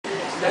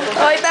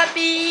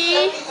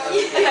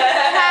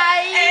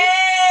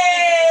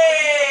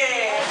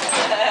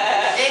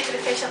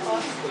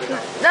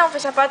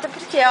fecha a porta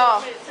porque, ó.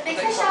 Você tem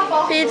que fechar a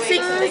porta.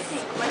 Piercings,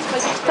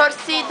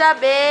 torcida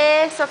B,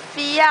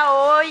 Sofia,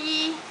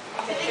 oi.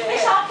 Você tem que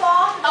fechar a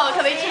porta. Ó, eu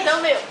acabei de fazer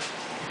o meu.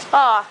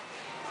 Ó,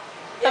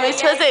 acabei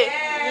de fazer.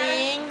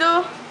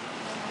 Lindo.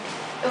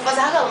 Eu vou fazer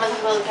a argola, mas a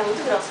argola que é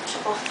muito grossa. Fecha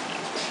a porta.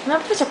 Não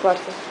fecha a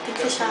porta. Tem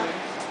que fechar.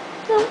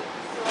 Não. You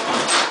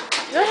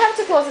don't have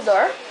to close the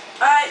door.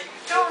 I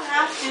don't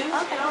have to.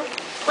 Ok.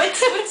 Which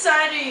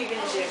side are you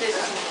gonna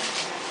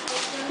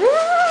do?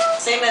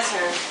 Same as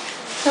her.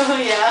 Oh,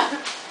 yeah.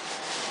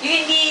 You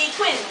can be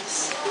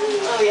twins.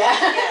 Oh, yeah.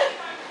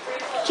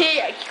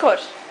 Que cor?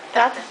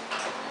 Prata?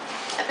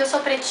 É porque eu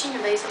sou pretinho,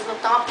 daí se eu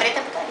botar uma preta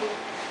é putaria.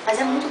 Mas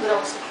é muito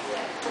grossa.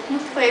 Tô com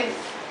muito fome.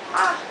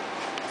 Ah.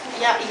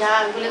 E a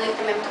agulha dele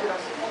também é muito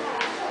grossa.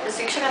 Eu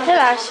sei que chegar no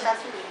Relaxa. final, eu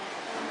vou ficar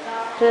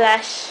feliz.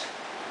 Relaxa.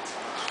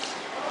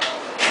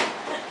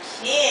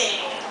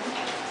 Yeah.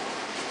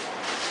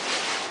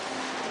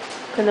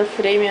 Quando eu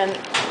furei minha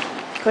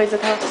coisa,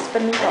 tava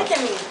super Olha que nervosa. é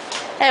minha.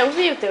 É, eu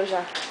vi o teu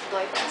já.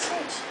 Dói pra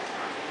cacete.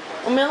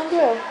 O meu não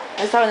doeu,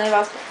 mas tava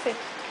nervosa pra você.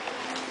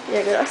 E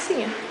é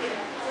grossinha.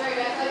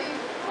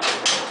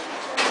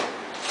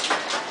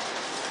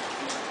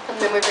 Quando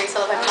minha mãe pensa,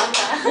 ela vai me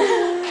matar.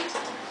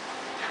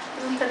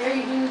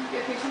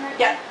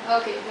 Yeah.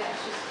 Ok,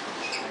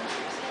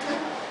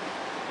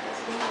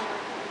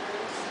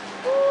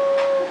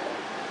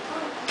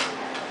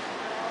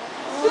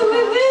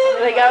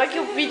 O legal é que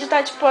o vídeo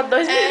tá tipo a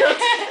 2 minutos.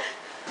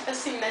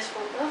 Assim, né?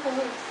 Tipo,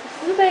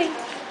 Tudo bem.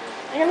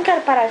 Eu não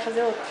quero parar de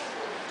fazer outro.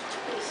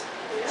 isso.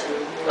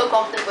 Eu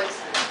corto depois.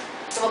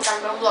 Eu vou botar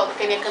no meu vlog,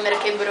 porque minha câmera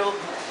quebrou.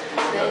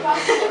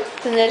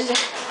 Energia.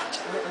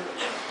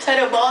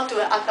 Sério, eu boto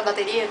a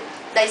bateria,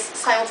 daí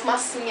sai uma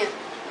fumacinha.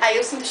 Aí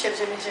eu sinto o cheiro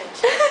de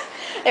emergente.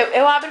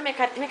 Eu abro minha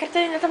carteira. Minha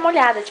carteira ainda tá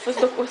molhada. Tipo,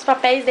 os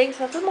papéis dentro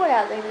tá tudo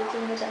molhado ainda.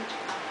 Gente.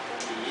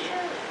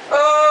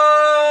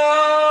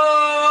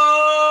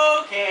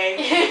 Okay.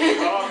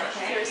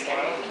 You're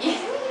scary.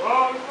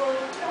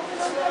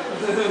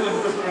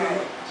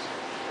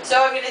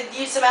 So I'm gonna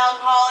use some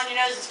alcohol on your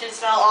nose. It's gonna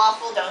smell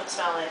awful. Don't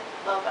smell it.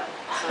 Okay.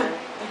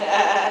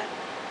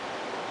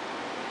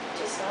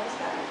 Just smells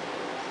bad.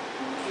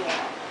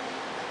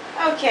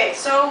 Yeah. Okay,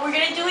 so we're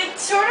gonna do it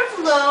sort of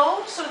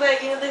low so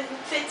that the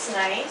fit's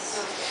nice.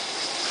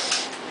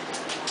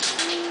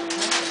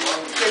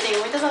 Eu tenho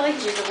muitas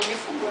alergias, eu vou me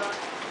fugar.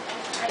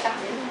 Ai, tá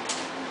vendo?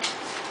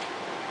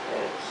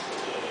 Okay.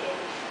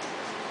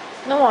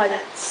 Não olha.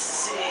 Let's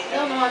see.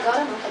 Não, agora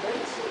não, tá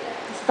doido?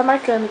 Você tá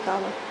marcando,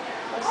 calma.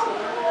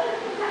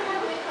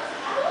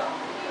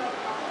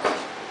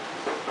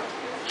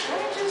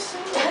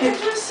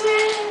 Just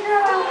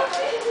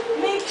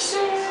make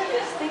sure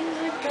things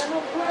are gonna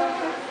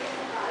work.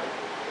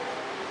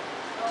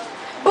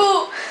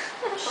 Boo!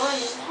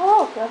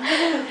 Oh,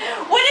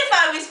 What if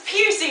I was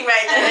piercing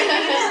right then? I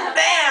could just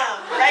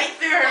bam! Right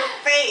through her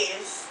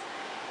face.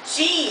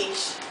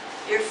 Jeez,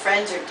 your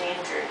friends are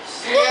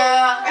dangerous.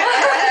 Yeah.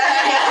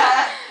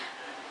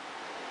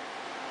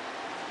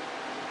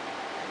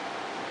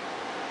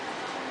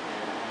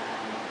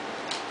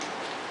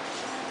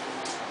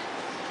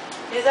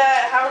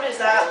 How does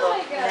that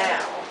look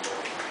now?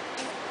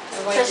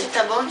 Você acha que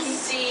tá bom aqui?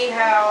 See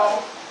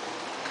how.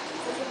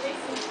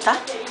 Tá?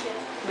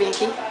 Vem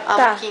aqui? A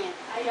Tá. boquinha.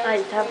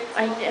 Aí, tá.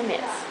 Aí é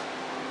mesmo.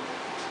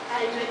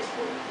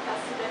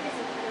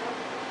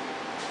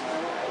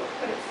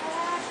 Put it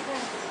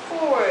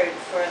forward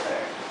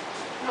further.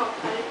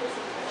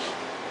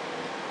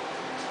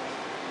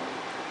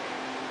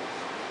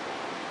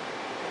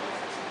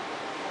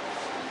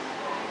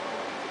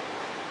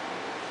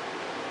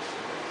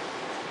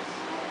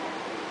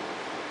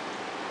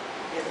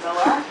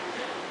 Lower?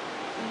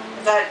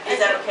 Is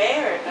that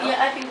okay or no?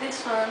 Yeah, I think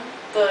this one.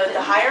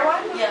 The higher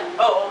one? Yeah.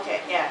 Oh,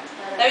 okay, yeah.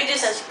 Let me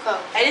just. Acho que qual?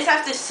 I just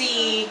have to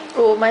see.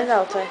 O mais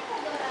alto, é.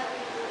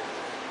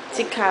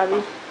 Se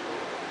cabe.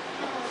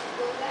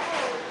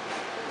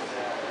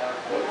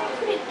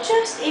 Put it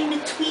just in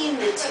between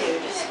the two,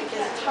 just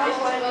because the top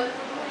one will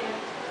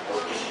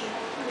be.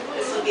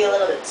 This will be a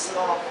little bit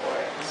small for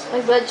it. So.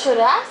 Mas vai de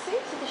chorar, sim?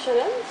 Você tá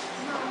chorando?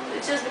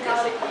 It's just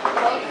because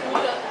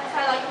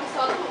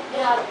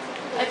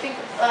I think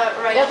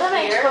right Eu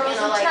também, here, tipo, eu não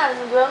you know, senti like nada,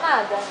 não doeu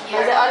nada.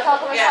 Mas a hora que ela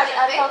começar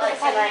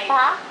a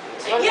limpar,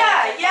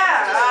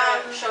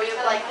 Yeah. show you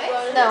like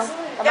this. não,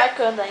 tá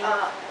marcando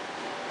ainda.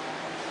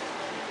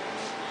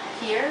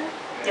 Here.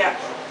 Yeah.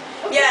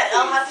 Yeah,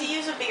 I'll have to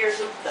use a bigger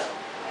hoop though.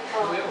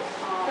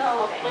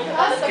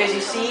 Because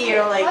you see, you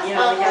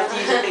have to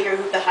use a bigger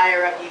hoop the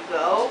higher up you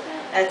go.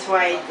 That's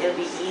why it'll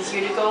be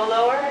easier to go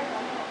lower.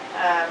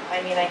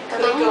 I mean, I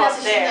could go up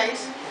there,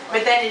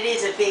 but then it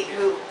is a big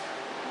hoop.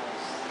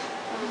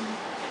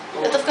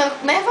 Eu tô ficando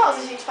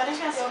nervosa, gente. Para de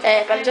pensar.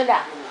 É, para de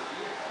olhar.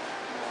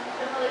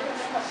 Eu falei pra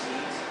minha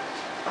paciente,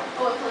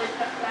 ou eu falei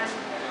pra mim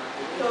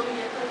que eu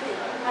ia fazer.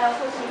 Aí ela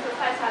falou assim, você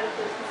faz, sabe? Eu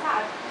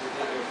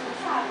falei assim,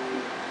 sabe?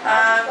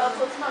 Ela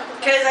falou assim, não, então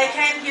Because I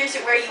can't use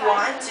it where you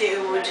want to,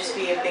 it would just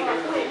be a bigger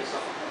hoop.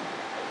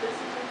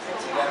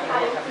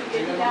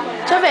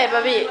 Deixa eu ver,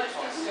 Babi.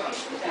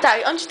 Tá,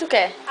 onde tu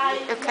quer?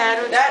 Eu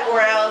quero... That or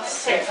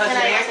else. Tem que fazer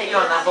bem aqui, ó,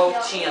 na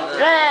voltinha.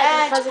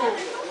 Né? É, fazer. Or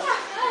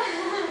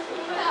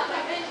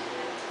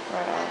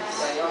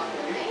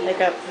else.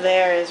 Like up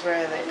there is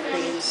where the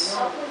crease.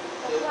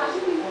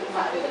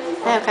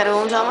 eu quero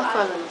onde ela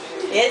marcou.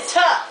 It's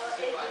tough.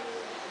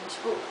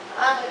 Tipo,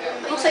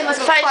 eu não sei, mas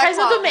eu Faz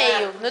no qual, do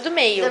meio, no do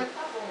meio.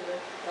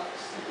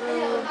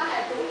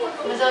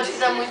 Mas eu acho que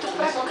dá muito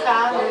pra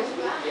cá, né?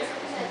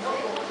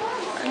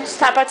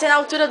 Tá, pode ser na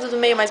altura do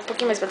meio, mas um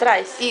pouquinho mais pra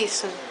trás?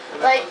 Isso.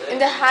 Like in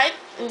the height,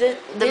 in this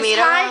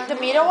middle height, one? the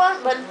middle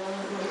one, but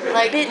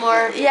Like bit,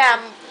 more yeah,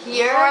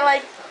 here? more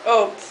like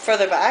Oh,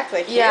 further back,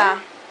 like yeah.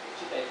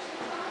 here?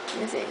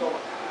 Let me see. Like,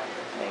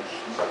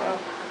 oh.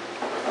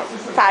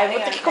 Tá, eu vou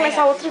ter que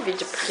começar outro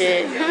vídeo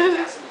porque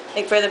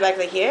Like further back,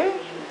 like here?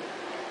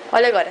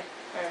 olha agora.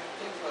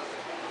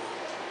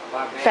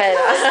 Pera.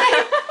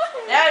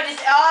 No,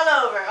 just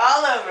all over,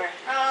 all over.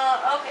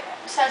 Ok.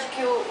 Você acha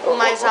que o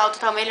mais alto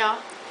tá melhor?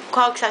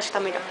 Qual que você acha que tá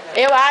melhor?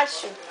 Eu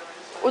acho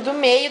o do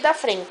meio da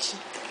frente.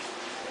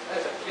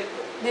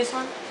 This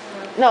one?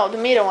 No, the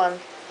middle one.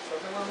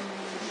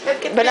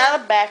 But not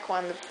the back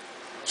one.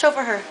 Show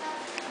for her.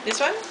 This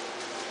one?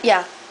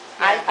 Yeah.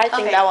 I think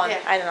Okay, that one. yeah.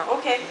 I don't know.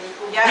 Okay.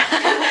 Yeah.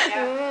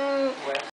 Yeah.